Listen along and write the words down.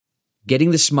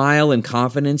Getting the smile and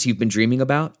confidence you've been dreaming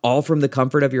about, all from the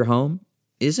comfort of your home,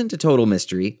 isn't a total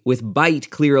mystery with Bite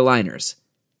clear aligners.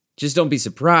 Just don't be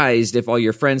surprised if all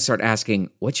your friends start asking,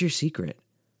 "What's your secret?"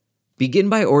 Begin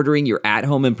by ordering your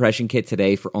at-home impression kit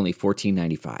today for only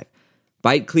 $14.95.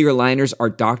 Bite clear aligners are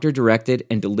doctor-directed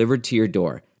and delivered to your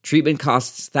door. Treatment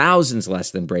costs thousands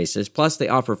less than braces, plus they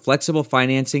offer flexible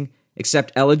financing,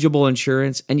 accept eligible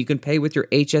insurance, and you can pay with your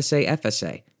HSA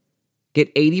FSA. Get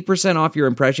 80% off your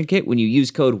impression kit when you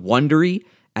use code WONDERY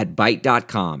at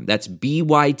Byte.com. That's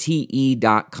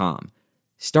BYTE.com.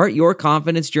 Start your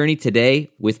confidence journey today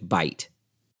with Byte.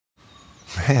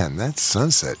 Man, that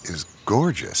sunset is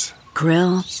gorgeous.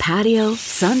 Grill, patio,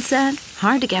 sunset.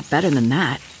 Hard to get better than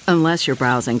that. Unless you're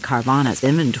browsing Carvana's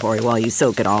inventory while you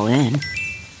soak it all in.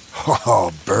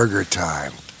 Oh, burger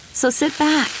time. So sit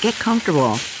back, get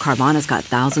comfortable. Carvana's got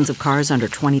thousands of cars under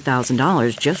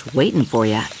 $20,000 just waiting for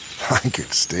you. I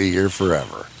could stay here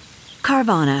forever.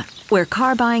 Carvana, where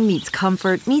car buying meets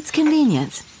comfort meets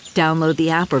convenience. Download the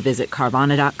app or visit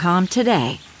Carvana.com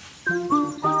today.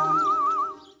 Your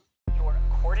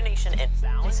coordination and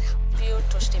balance help you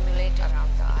to stimulate around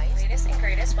the eyes. Latest and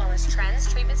greatest wellness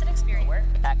trends, treatments, and experience.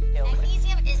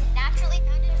 Magnesium is naturally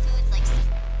found in foods like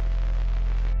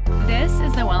This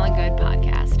is the Well and Good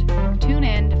podcast. Tune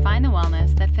in to find the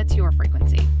wellness that fits your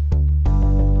frequency.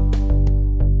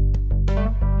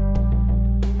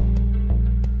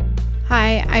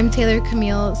 Hi, I'm Taylor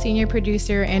Camille, senior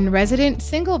producer and resident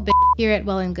single bitch here at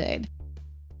Well and Good.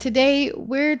 Today,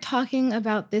 we're talking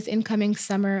about this incoming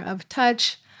summer of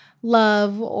touch,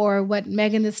 love, or what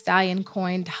Megan Thee Stallion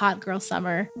coined hot girl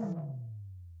summer,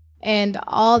 and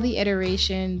all the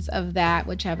iterations of that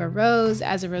which have arose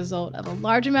as a result of a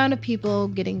large amount of people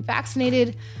getting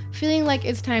vaccinated, feeling like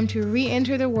it's time to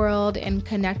re-enter the world and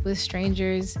connect with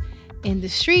strangers in the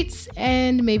streets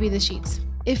and maybe the sheets.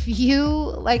 If you,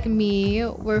 like me,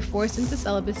 were forced into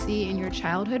celibacy in your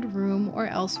childhood room or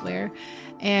elsewhere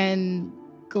and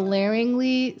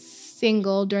glaringly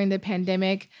single during the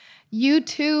pandemic, you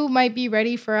too might be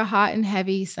ready for a hot and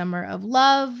heavy summer of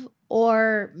love,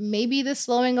 or maybe the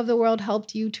slowing of the world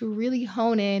helped you to really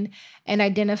hone in and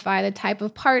identify the type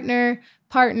of partner,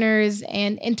 partners,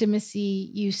 and intimacy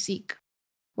you seek.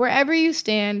 Wherever you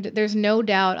stand, there's no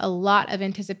doubt a lot of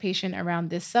anticipation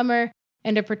around this summer,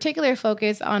 and a particular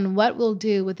focus on what we'll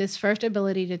do with this first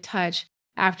ability to touch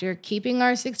after keeping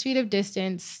our 6 feet of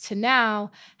distance to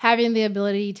now having the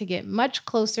ability to get much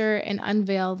closer and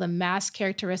unveil the masked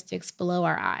characteristics below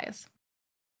our eyes.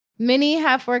 Many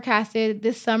have forecasted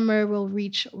this summer will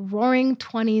reach roaring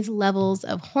 20s levels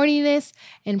of horniness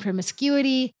and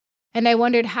promiscuity, and I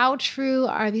wondered how true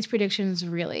are these predictions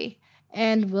really?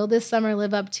 And will this summer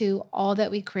live up to all that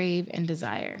we crave and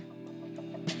desire?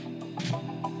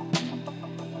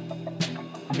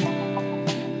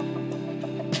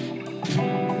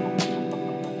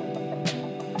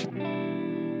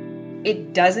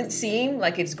 It doesn't seem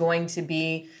like it's going to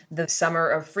be the summer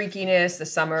of freakiness, the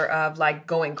summer of like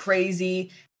going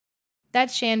crazy.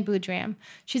 That's Shan Boudram.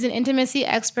 She's an intimacy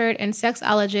expert and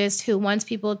sexologist who wants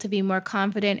people to be more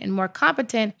confident and more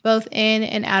competent both in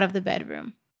and out of the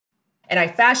bedroom. And I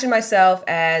fashion myself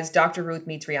as Dr. Ruth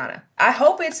meets Rihanna. I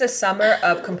hope it's a summer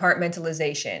of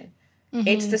compartmentalization. Mm-hmm.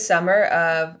 It's the summer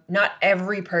of not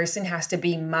every person has to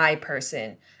be my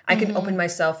person. I can open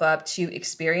myself up to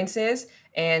experiences,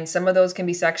 and some of those can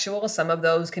be sexual. Some of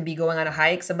those can be going on a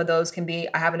hike. Some of those can be,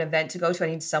 I have an event to go to. I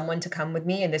need someone to come with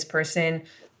me, and this person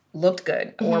looked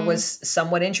good or was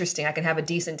somewhat interesting. I can have a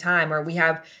decent time, or we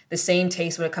have the same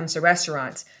taste when it comes to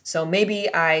restaurants. So maybe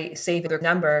I save their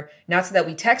number, not so that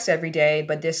we text every day,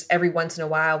 but this every once in a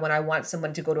while when I want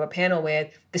someone to go to a panel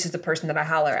with, this is the person that I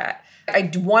holler at. I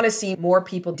want to see more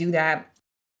people do that.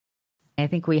 I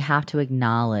think we have to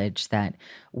acknowledge that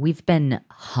we've been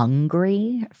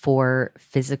hungry for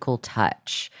physical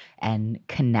touch and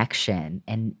connection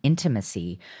and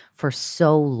intimacy for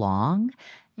so long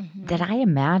that I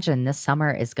imagine this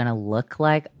summer is going to look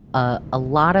like a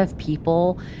lot of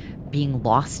people being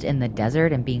lost in the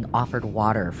desert and being offered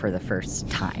water for the first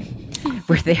time.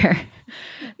 Where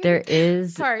there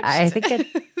is, Parched. I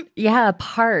think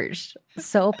parched,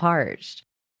 so parched.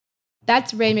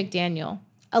 That's Ray McDaniel,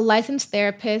 a licensed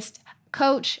therapist,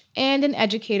 coach, and an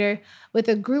educator with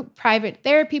a group private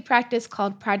therapy practice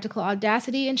called Practical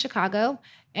Audacity in Chicago,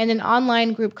 and an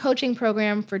online group coaching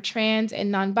program for trans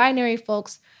and non-binary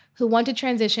folks who want to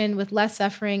transition with less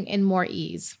suffering and more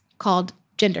ease, called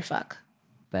Genderfuck.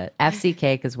 But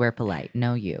FCK, because we're polite,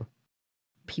 no you.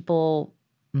 People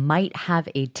might have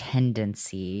a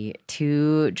tendency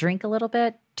to drink a little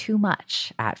bit too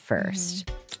much at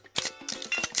first.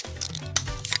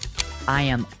 I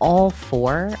am all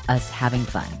for us having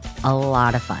fun, a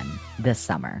lot of fun this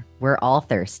summer. We're all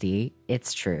thirsty.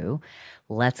 It's true.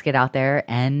 Let's get out there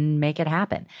and make it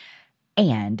happen.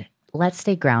 And let's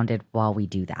stay grounded while we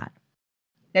do that.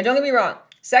 Now, don't get me wrong.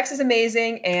 Sex is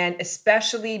amazing, and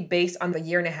especially based on the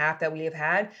year and a half that we have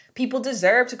had, people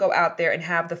deserve to go out there and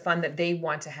have the fun that they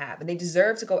want to have. And they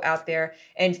deserve to go out there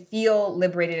and feel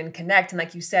liberated and connect. And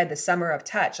like you said, the summer of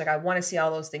touch, like I want to see all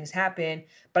those things happen,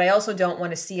 but I also don't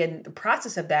want to see in the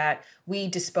process of that, we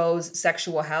dispose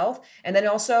sexual health and then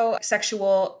also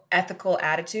sexual ethical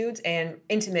attitudes and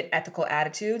intimate ethical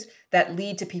attitudes that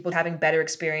lead to people having better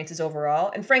experiences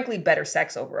overall and frankly, better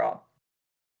sex overall.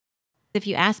 If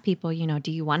you ask people,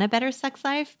 do you want a better sex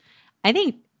life? I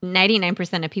think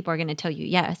 99% of people are going to tell you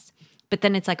yes. But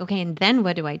then it's like, okay, and then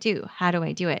what do I do? How do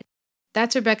I do it?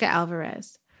 That's Rebecca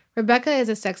Alvarez. Rebecca is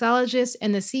a sexologist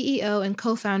and the CEO and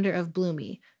co-founder of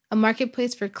Bloomy, a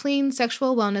marketplace for clean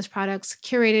sexual wellness products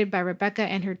curated by Rebecca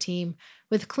and her team,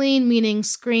 with clean meaning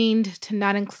screened to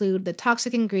not include the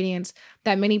toxic ingredients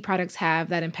that many products have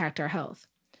that impact our health.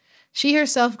 She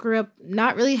herself grew up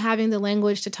not really having the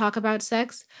language to talk about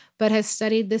sex, but has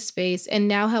studied this space and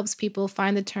now helps people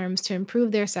find the terms to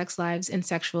improve their sex lives and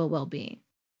sexual well-being.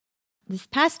 This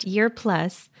past year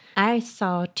plus, I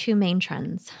saw two main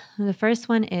trends. The first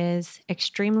one is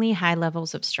extremely high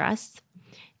levels of stress.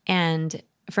 And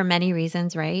for many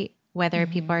reasons, right? Whether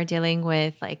people are dealing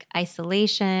with like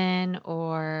isolation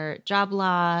or job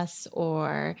loss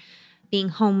or being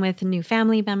home with new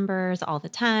family members all the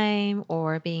time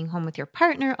or being home with your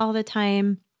partner all the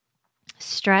time.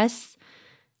 Stress,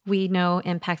 we know,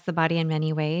 impacts the body in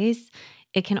many ways.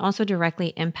 It can also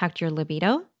directly impact your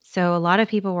libido. So a lot of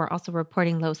people were also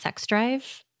reporting low sex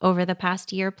drive over the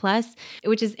past year plus,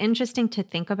 which is interesting to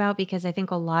think about because I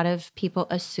think a lot of people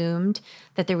assumed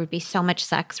that there would be so much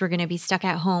sex. We're going to be stuck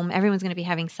at home. Everyone's going to be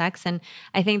having sex. And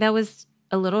I think that was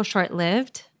a little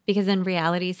short-lived because then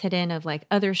reality is hidden of like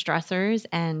other stressors.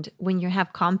 And when you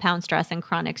have compound stress and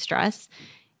chronic stress,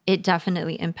 it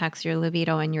definitely impacts your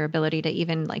libido and your ability to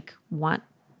even like want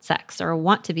sex or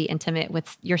want to be intimate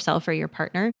with yourself or your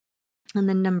partner. And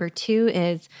then number two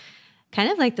is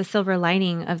kind of like the silver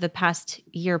lining of the past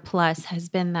year plus has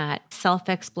been that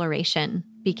self-exploration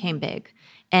became big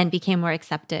and became more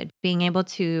accepted. Being able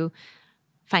to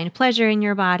find pleasure in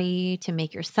your body, to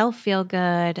make yourself feel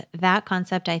good, that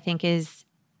concept I think is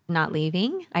not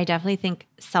leaving. I definitely think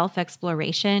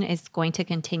self-exploration is going to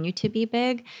continue to be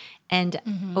big. And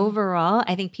overall,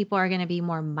 I think people are going to be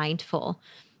more mindful.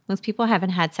 Most people haven't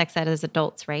had sex as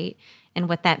adults, right? And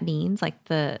what that means, like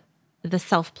the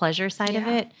self-pleasure side of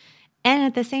it. And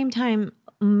at the same time,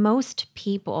 most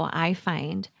people I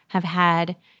find have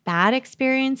had bad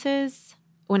experiences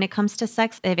when it comes to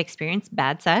sex. They've experienced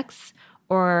bad sex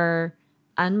or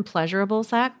unpleasurable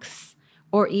sex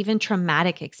or even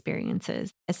traumatic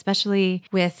experiences, especially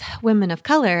with women of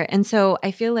color. And so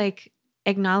I feel like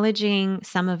acknowledging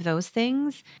some of those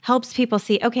things helps people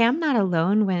see, okay, I'm not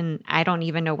alone when I don't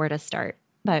even know where to start.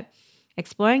 But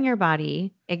exploring your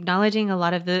body, acknowledging a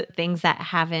lot of the things that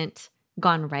haven't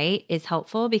gone right is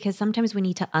helpful because sometimes we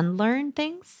need to unlearn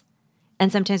things and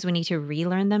sometimes we need to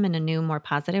relearn them in a new, more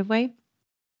positive way.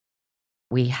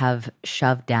 We have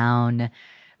shoved down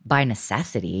by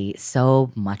necessity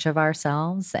so much of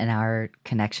ourselves and our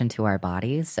connection to our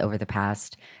bodies over the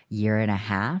past year and a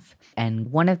half.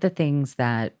 And one of the things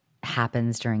that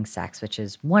happens during sex, which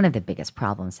is one of the biggest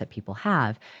problems that people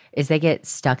have, is they get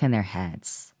stuck in their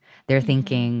heads. They're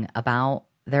thinking about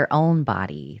their own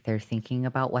body. They're thinking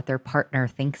about what their partner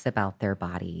thinks about their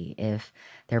body. If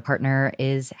their partner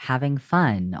is having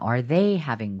fun, are they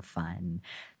having fun?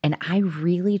 And I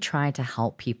really try to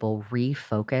help people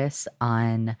refocus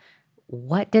on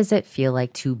what does it feel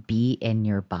like to be in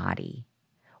your body?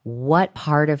 What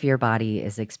part of your body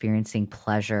is experiencing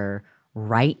pleasure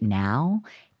right now,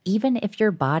 even if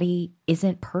your body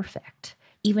isn't perfect?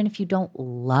 Even if you don't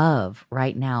love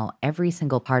right now every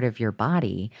single part of your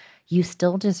body, you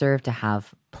still deserve to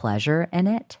have pleasure in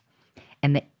it.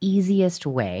 And the easiest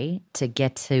way to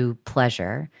get to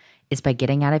pleasure is by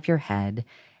getting out of your head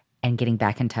and getting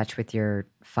back in touch with your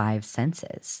five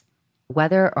senses.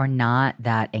 Whether or not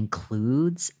that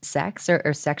includes sex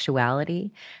or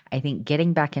sexuality, I think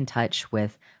getting back in touch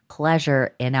with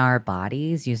pleasure in our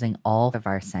bodies using all of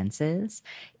our senses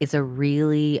is a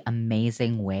really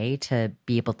amazing way to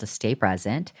be able to stay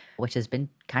present, which has been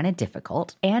kind of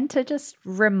difficult, and to just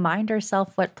remind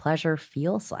ourselves what pleasure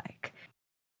feels like.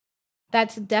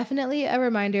 That's definitely a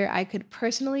reminder I could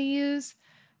personally use.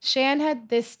 Shan had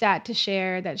this stat to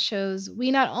share that shows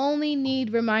we not only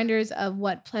need reminders of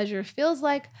what pleasure feels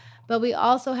like, but we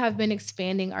also have been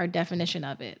expanding our definition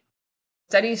of it.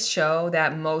 Studies show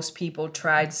that most people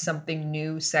tried something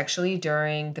new sexually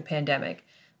during the pandemic,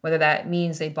 whether that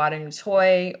means they bought a new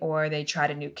toy or they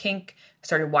tried a new kink,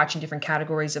 started watching different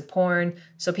categories of porn.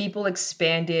 So people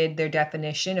expanded their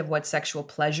definition of what sexual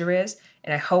pleasure is.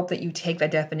 And I hope that you take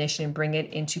that definition and bring it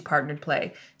into partnered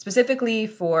play, specifically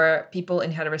for people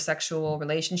in heterosexual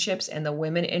relationships and the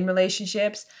women in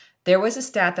relationships. There was a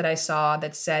stat that I saw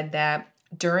that said that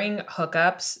during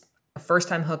hookups, a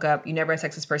first-time hookup, you never had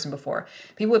sex with this person before,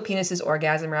 people with penises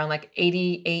orgasm around like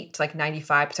 88 to like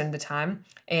 95% of the time.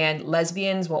 And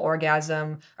lesbians will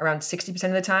orgasm around 60%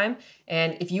 of the time.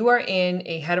 And if you are in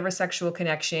a heterosexual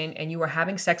connection and you are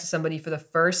having sex with somebody for the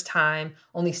first time,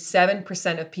 only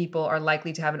 7% of people are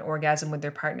likely to have an orgasm with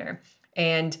their partner.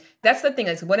 And that's the thing,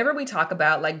 like whenever we talk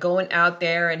about like going out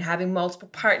there and having multiple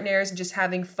partners and just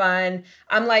having fun,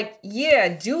 I'm like, yeah,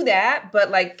 do that. But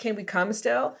like, can we come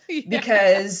still? Yeah.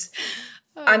 Because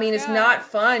I mean, it's not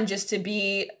fun just to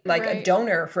be like a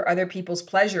donor for other people's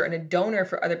pleasure and a donor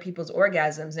for other people's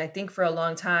orgasms. And I think for a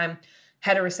long time,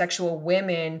 heterosexual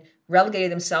women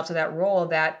relegated themselves to that role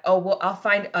that, oh, well, I'll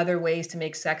find other ways to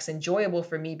make sex enjoyable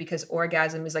for me because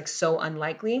orgasm is like so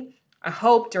unlikely. I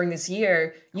hope during this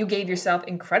year, you gave yourself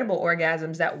incredible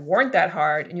orgasms that weren't that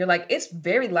hard. And you're like, it's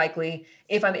very likely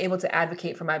if I'm able to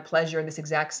advocate for my pleasure in this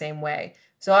exact same way.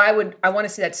 So I want to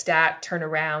see that stat turn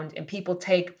around and people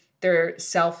take their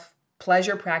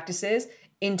self-pleasure practices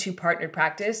into partnered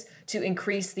practice to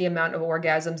increase the amount of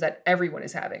orgasms that everyone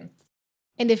is having.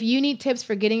 And if you need tips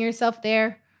for getting yourself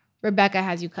there, Rebecca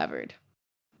has you covered.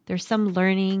 There's some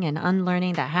learning and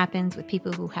unlearning that happens with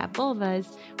people who have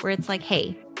vulvas where it's like,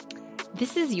 hey,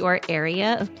 this is your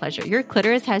area of pleasure. Your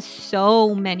clitoris has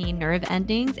so many nerve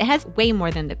endings. It has way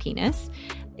more than the penis.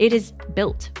 It is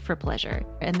built for pleasure.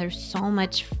 And there's so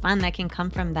much fun that can come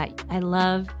from that. I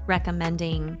love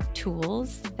recommending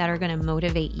tools that are going to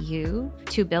motivate you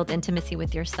to build intimacy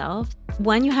with yourself.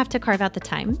 One, you have to carve out the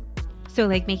time. So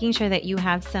like making sure that you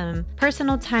have some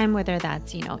personal time, whether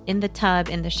that's, in the tub,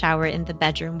 in the shower, in the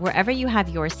bedroom, wherever you have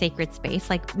your sacred space,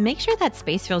 like make sure that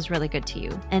space feels really good to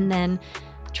you. And then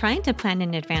trying to plan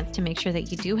in advance to make sure that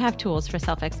you do have tools for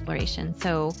self-exploration.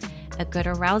 So a good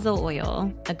arousal oil,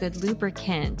 a good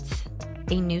lubricant,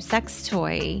 a new sex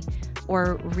toy,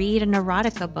 or read an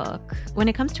erotica book. When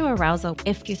it comes to arousal,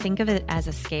 if you think of it as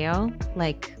a scale,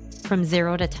 like from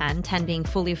 0 to 10, 10 being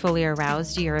fully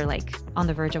aroused, you're like on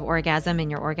the verge of orgasm and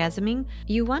you're orgasming,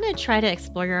 you want to try to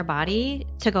explore your body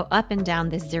to go up and down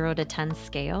this 0 to 10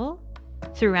 scale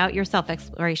throughout your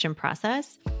self-exploration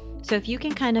process. So if you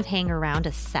can kind of hang around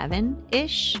a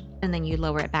 7-ish and then you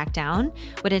lower it back down,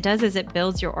 what it does is it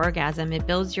builds your orgasm, it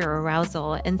builds your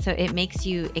arousal. And so it makes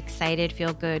you excited,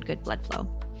 feel good blood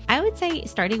flow. I would say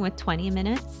starting with 20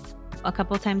 minutes a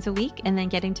couple times a week and then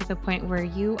getting to the point where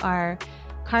you are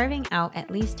carving out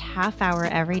at least half hour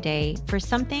every day for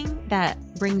something that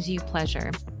brings you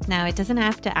pleasure. Now, it doesn't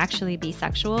have to actually be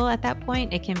sexual at that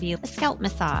point. It can be a scalp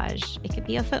massage. It could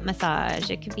be a foot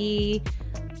massage. It could be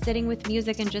sitting with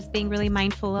music and just being really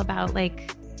mindful about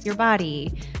like your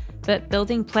body, but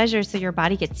building pleasure so your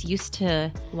body gets used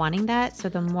to wanting that. So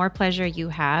the more pleasure you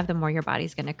have, the more your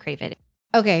body's going to crave it.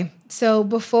 Okay, so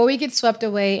before we get swept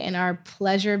away in our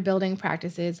pleasure building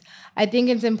practices, I think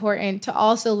it's important to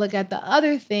also look at the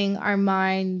other thing our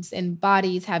minds and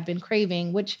bodies have been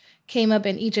craving, which came up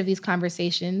in each of these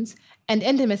conversations, and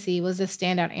intimacy was the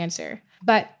standout answer.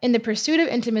 But in the pursuit of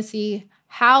intimacy,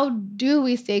 how do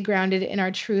we stay grounded in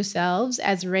our true selves,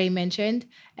 as Ray mentioned,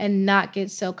 and not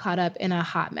get so caught up in a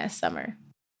hot mess summer?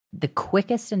 The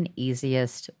quickest and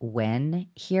easiest win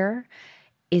here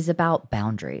is about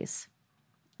boundaries.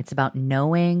 It's about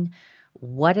knowing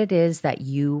what it is that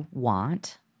you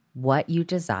want, what you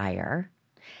desire,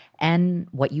 and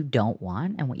what you don't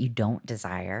want and what you don't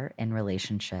desire in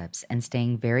relationships, and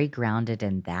staying very grounded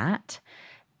in that,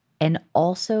 and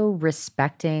also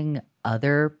respecting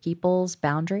other people's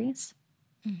boundaries.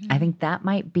 Mm-hmm. I think that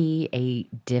might be a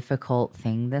difficult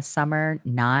thing this summer,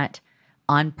 not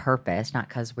on purpose, not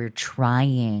because we're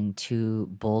trying to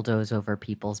bulldoze over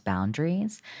people's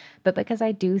boundaries, but because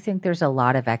I do think there's a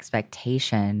lot of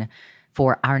expectation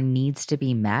for our needs to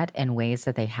be met in ways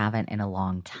that they haven't in a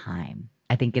long time.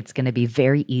 I think it's going to be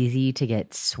very easy to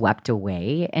get swept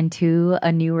away into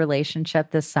a new relationship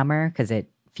this summer because it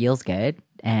feels good.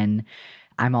 And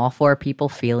I'm all for people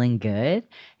feeling good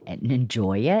and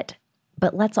enjoy it.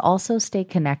 But let's also stay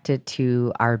connected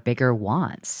to our bigger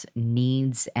wants,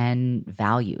 needs, and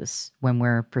values when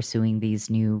we're pursuing these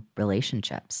new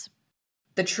relationships.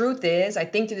 The truth is, I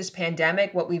think through this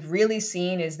pandemic, what we've really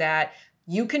seen is that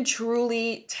you can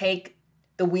truly take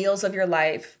the wheels of your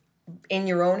life in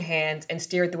your own hands and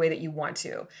steer it the way that you want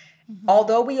to.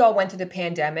 Although we all went through the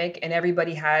pandemic and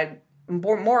everybody had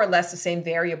more or less the same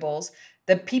variables,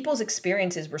 the people's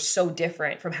experiences were so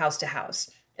different from house to house.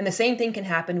 And the same thing can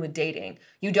happen with dating.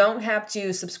 You don't have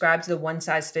to subscribe to the one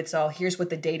size fits all. Here's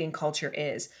what the dating culture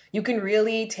is. You can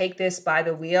really take this by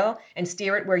the wheel and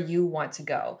steer it where you want to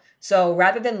go. So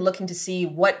rather than looking to see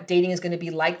what dating is going to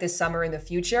be like this summer in the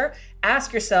future,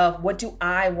 ask yourself, what do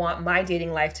I want my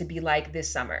dating life to be like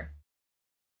this summer?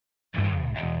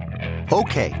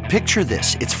 Okay, picture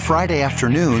this. It's Friday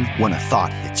afternoon when a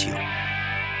thought hits you.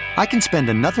 I can spend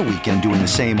another weekend doing the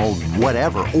same old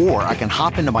whatever, or I can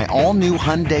hop into my all-new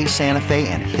Hyundai Santa Fe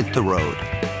and hit the road.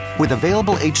 With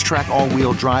available H-Track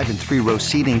all-wheel drive and 3-row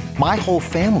seating, my whole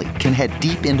family can head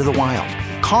deep into the wild.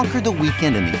 Conquer the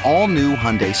weekend in the all-new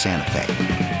Hyundai Santa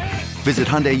Fe. Visit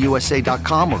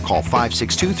HyundaiUSA.com or call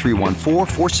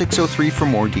 562-314-4603 for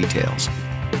more details.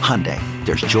 Hyundai,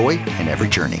 there's joy in every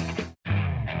journey.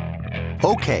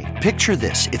 Okay, picture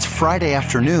this. It's Friday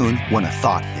afternoon when a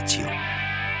thought hits you.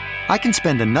 I can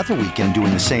spend another weekend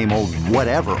doing the same old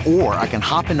whatever, or I can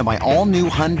hop into my all-new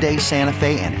Hyundai Santa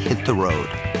Fe and hit the road.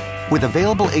 With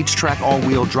available H-Track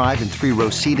all-wheel drive and 3-row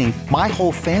seating, my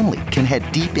whole family can head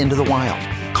deep into the wild.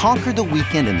 Conquer the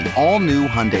weekend in the all-new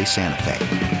Hyundai Santa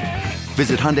Fe.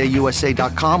 Visit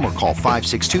HyundaiUSA.com or call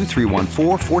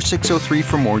 562-314-4603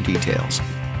 for more details.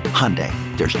 Hyundai,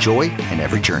 there's joy in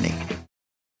every journey.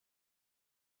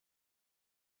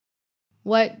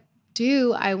 What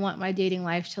do I want my dating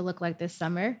life to look like this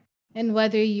summer? And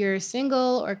whether you're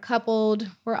single or coupled,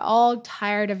 we're all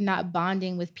tired of not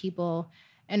bonding with people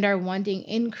and are wanting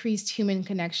increased human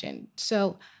connection.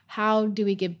 So how do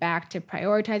we get back to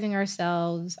prioritizing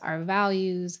ourselves, our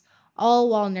values, all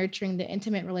while nurturing the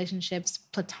intimate relationships,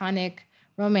 platonic,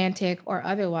 romantic, or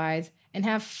otherwise, and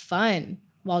have fun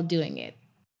while doing it?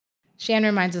 Shan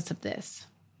reminds us of this.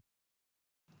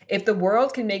 If the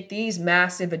world can make these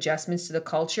massive adjustments to the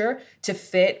culture to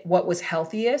fit what was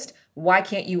healthiest, why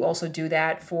can't you also do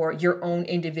that for your own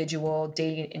individual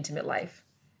dating and intimate life?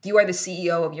 You are the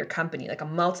CEO of your company, like a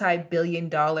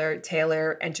multi-billion-dollar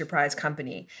Taylor enterprise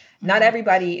company. Not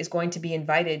everybody is going to be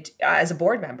invited as a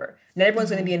board member. Not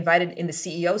everyone's going to be invited in the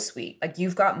CEO suite. Like,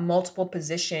 you've got multiple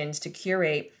positions to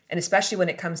curate. And especially when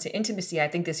it comes to intimacy, I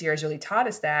think this year has really taught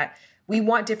us that we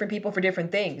want different people for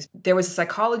different things. There was a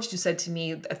psychologist who said to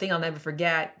me, a thing I'll never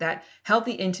forget, that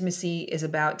healthy intimacy is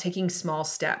about taking small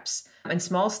steps, and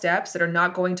small steps that are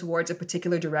not going towards a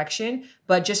particular direction,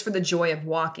 but just for the joy of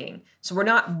walking. So we're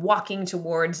not walking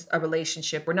towards a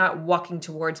relationship. We're not walking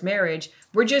towards marriage.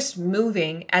 We're just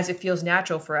moving as it feels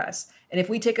natural for us. And if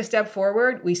we take a step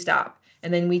forward, we stop.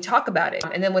 And then we talk about it.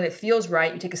 And then when it feels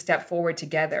right, you take a step forward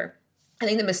together. I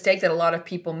think the mistake that a lot of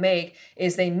people make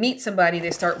is they meet somebody,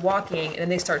 they start walking, and then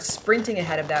they start sprinting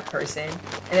ahead of that person.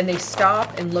 And then they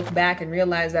stop and look back and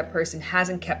realize that person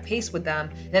hasn't kept pace with them.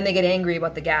 And then they get angry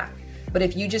about the gap. But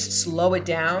if you just slow it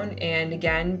down and,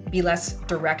 again, be less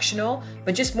directional,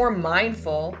 but just more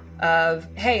mindful of,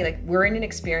 hey, like, we're in an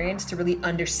experience to really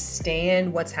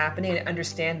understand what's happening and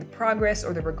understand the progress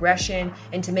or the regression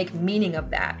and to make meaning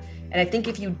of that. And I think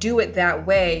if you do it that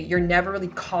way, you're never really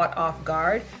caught off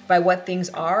guard by what things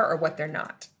are or what they're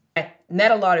not. I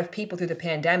met a lot of people through the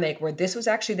pandemic where this was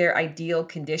actually their ideal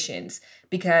conditions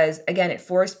because, again, it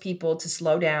forced people to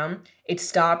slow down. It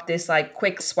stopped this like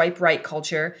quick swipe right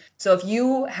culture. So if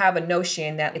you have a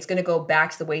notion that it's going to go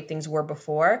back to the way things were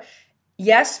before,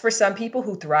 yes, for some people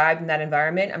who thrived in that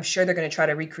environment, I'm sure they're going to try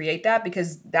to recreate that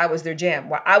because that was their jam.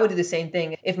 Well, I would do the same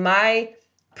thing. If my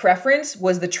preference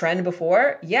was the trend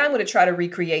before, yeah, I'm going to try to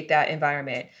recreate that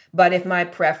environment. But if my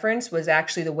preference was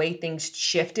actually the way things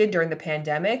shifted during the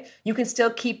pandemic, you can still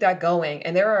keep that going.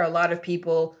 And there are a lot of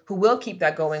people who will keep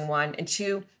that going, one. And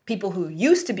two, people who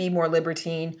used to be more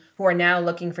libertine, who are now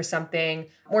looking for something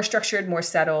more structured, more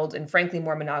settled, and frankly,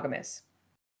 more monogamous.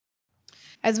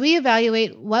 As we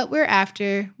evaluate what we're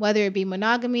after, whether it be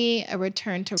monogamy, a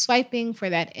return to swiping for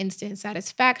that instant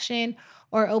satisfaction,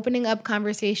 or opening up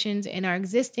conversations in our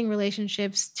existing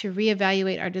relationships to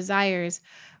reevaluate our desires,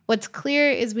 what's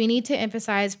clear is we need to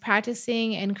emphasize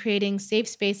practicing and creating safe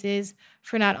spaces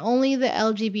for not only the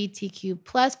LGBTQ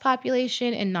plus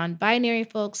population and non-binary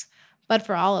folks, but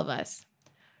for all of us.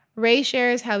 Ray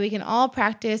shares how we can all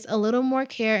practice a little more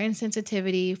care and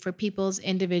sensitivity for people's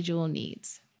individual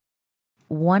needs.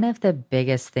 One of the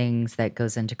biggest things that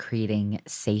goes into creating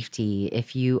safety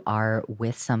if you are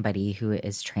with somebody who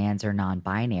is trans or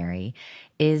non-binary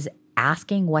is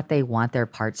asking what they want their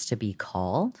parts to be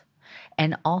called,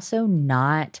 and also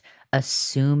not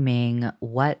assuming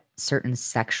what certain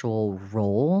sexual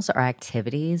roles or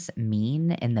activities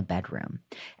mean in the bedroom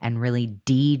and really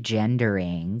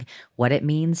degendering what it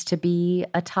means to be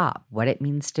a top, what it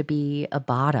means to be a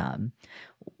bottom,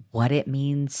 what it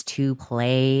means to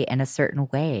play in a certain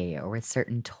way or with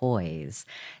certain toys.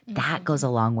 That goes a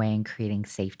long way in creating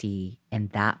safety in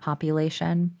that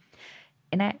population.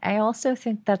 And I also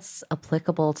think that's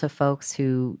applicable to folks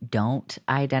who don't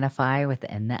identify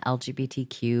within the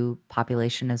LGBTQ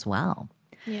population as well.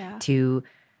 Yeah. To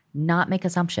not make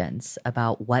assumptions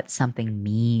about what something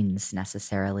means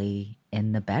necessarily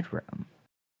in the bedroom.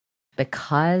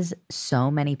 Because so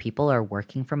many people are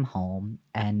working from home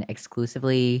and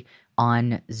exclusively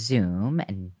on Zoom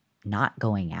and not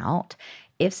going out,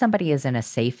 if somebody is in a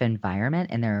safe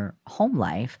environment in their home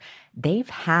life, they've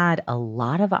had a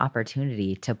lot of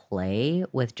opportunity to play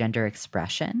with gender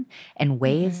expression in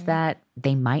ways that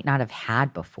they might not have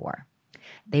had before.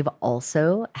 They've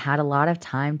also had a lot of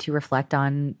time to reflect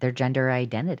on their gender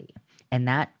identity, and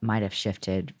that might have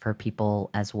shifted for people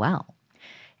as well.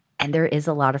 And there is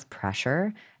a lot of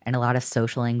pressure and a lot of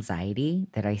social anxiety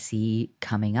that I see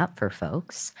coming up for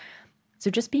folks. So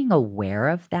just being aware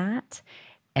of that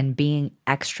and being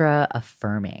extra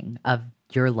affirming of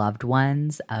your loved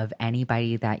ones, of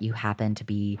anybody that you happen to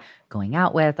be going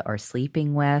out with or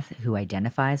sleeping with who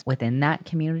identifies within that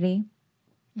community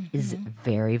is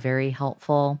very, very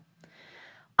helpful.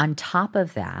 On top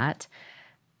of that,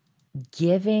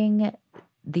 giving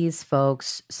these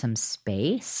folks some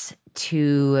space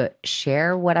to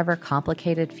share whatever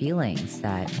complicated feelings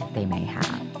that they may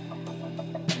have.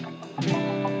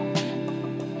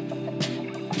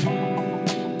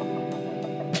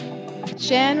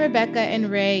 Shan, Rebecca, and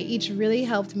Ray each really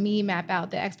helped me map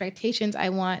out the expectations I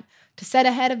want to set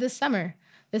ahead of this summer,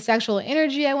 the sexual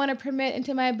energy I want to permit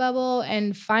into my bubble,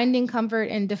 and finding comfort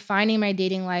in defining my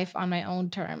dating life on my own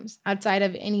terms, outside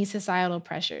of any societal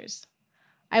pressures.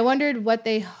 I wondered what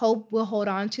they hope we'll hold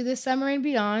on to this summer and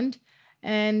beyond,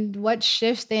 and what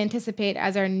shifts they anticipate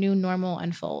as our new normal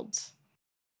unfolds.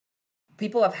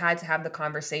 People have had to have the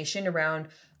conversation around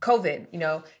COVID. You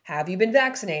know, have you been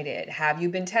vaccinated? Have you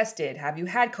been tested? Have you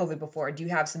had COVID before? Do you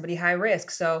have somebody high risk?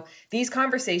 So these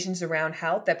conversations around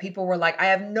health that people were like, I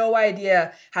have no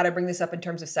idea how to bring this up in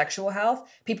terms of sexual health,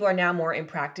 people are now more in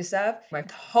practice of. My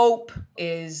hope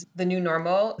is the new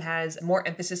normal has more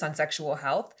emphasis on sexual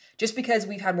health, just because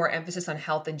we've had more emphasis on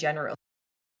health in general.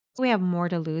 We have more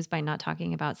to lose by not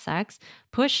talking about sex.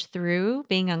 Push through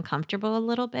being uncomfortable a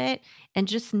little bit and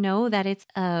just know that it's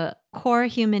a core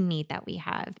human need that we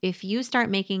have. If you start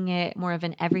making it more of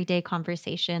an everyday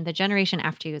conversation, the generation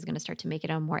after you is going to start to make it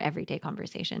a more everyday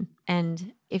conversation.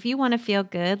 And if you want to feel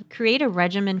good, create a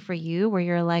regimen for you where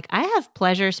you're like, I have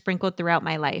pleasure sprinkled throughout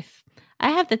my life. I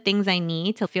have the things I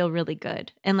need to feel really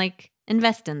good. And like,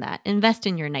 invest in that. Invest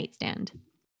in your nightstand.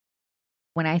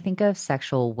 When I think of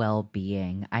sexual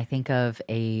well-being, I think of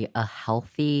a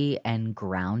healthy and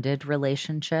grounded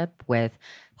relationship with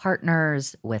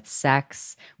partners, with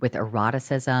sex, with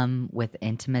eroticism, with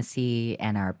intimacy,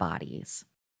 and our bodies.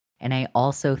 And I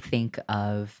also think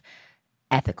of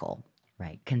ethical,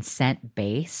 right?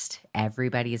 Consent-based,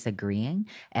 everybody's agreeing,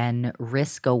 and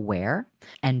risk-aware,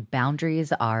 and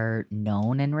boundaries are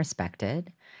known and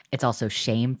respected. It's also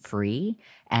shame-free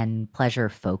and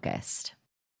pleasure-focused.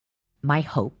 My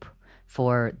hope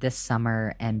for this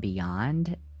summer and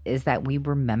beyond is that we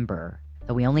remember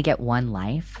that we only get one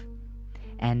life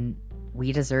and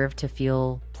we deserve to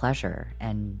feel pleasure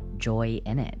and joy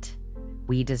in it.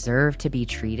 We deserve to be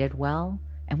treated well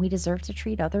and we deserve to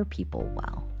treat other people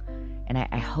well. And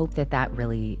I hope that that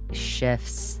really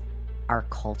shifts our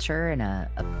culture in a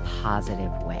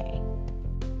positive way.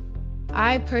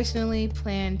 I personally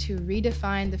plan to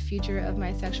redefine the future of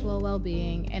my sexual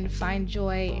well-being and find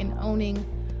joy in owning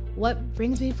what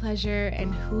brings me pleasure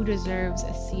and who deserves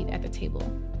a seat at the table.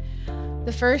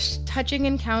 The first touching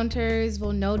encounters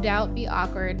will no doubt be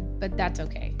awkward, but that's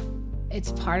okay.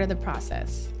 It's part of the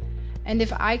process. And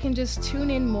if I can just tune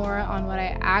in more on what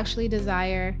I actually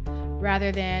desire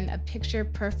rather than a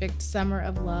picture-perfect summer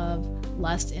of love,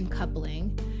 lust, and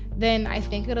coupling, then I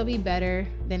think it'll be better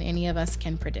than any of us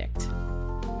can predict.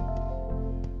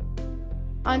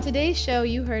 On today's show,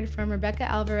 you heard from Rebecca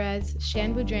Alvarez,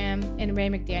 Shan Boudram, and Ray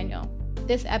McDaniel.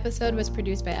 This episode was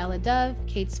produced by Ella Dove,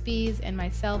 Kate Spees, and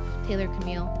myself, Taylor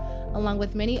Camille, along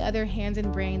with many other hands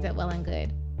and brains at Well and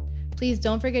Good. Please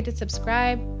don't forget to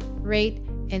subscribe, rate,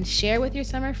 and share with your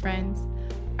summer friends.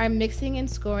 Our mixing and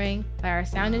scoring by our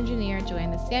sound engineer,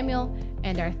 Joanna Samuel,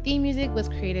 and our theme music was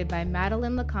created by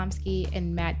Madeline Lakomsky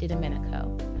and Matt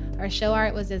DiDomenico. Our show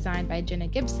art was designed by Jenna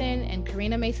Gibson and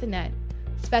Karina Masonette.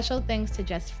 Special thanks to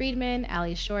Jess Friedman,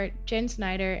 Ali Short, Jen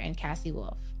Snyder, and Cassie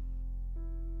Wolf.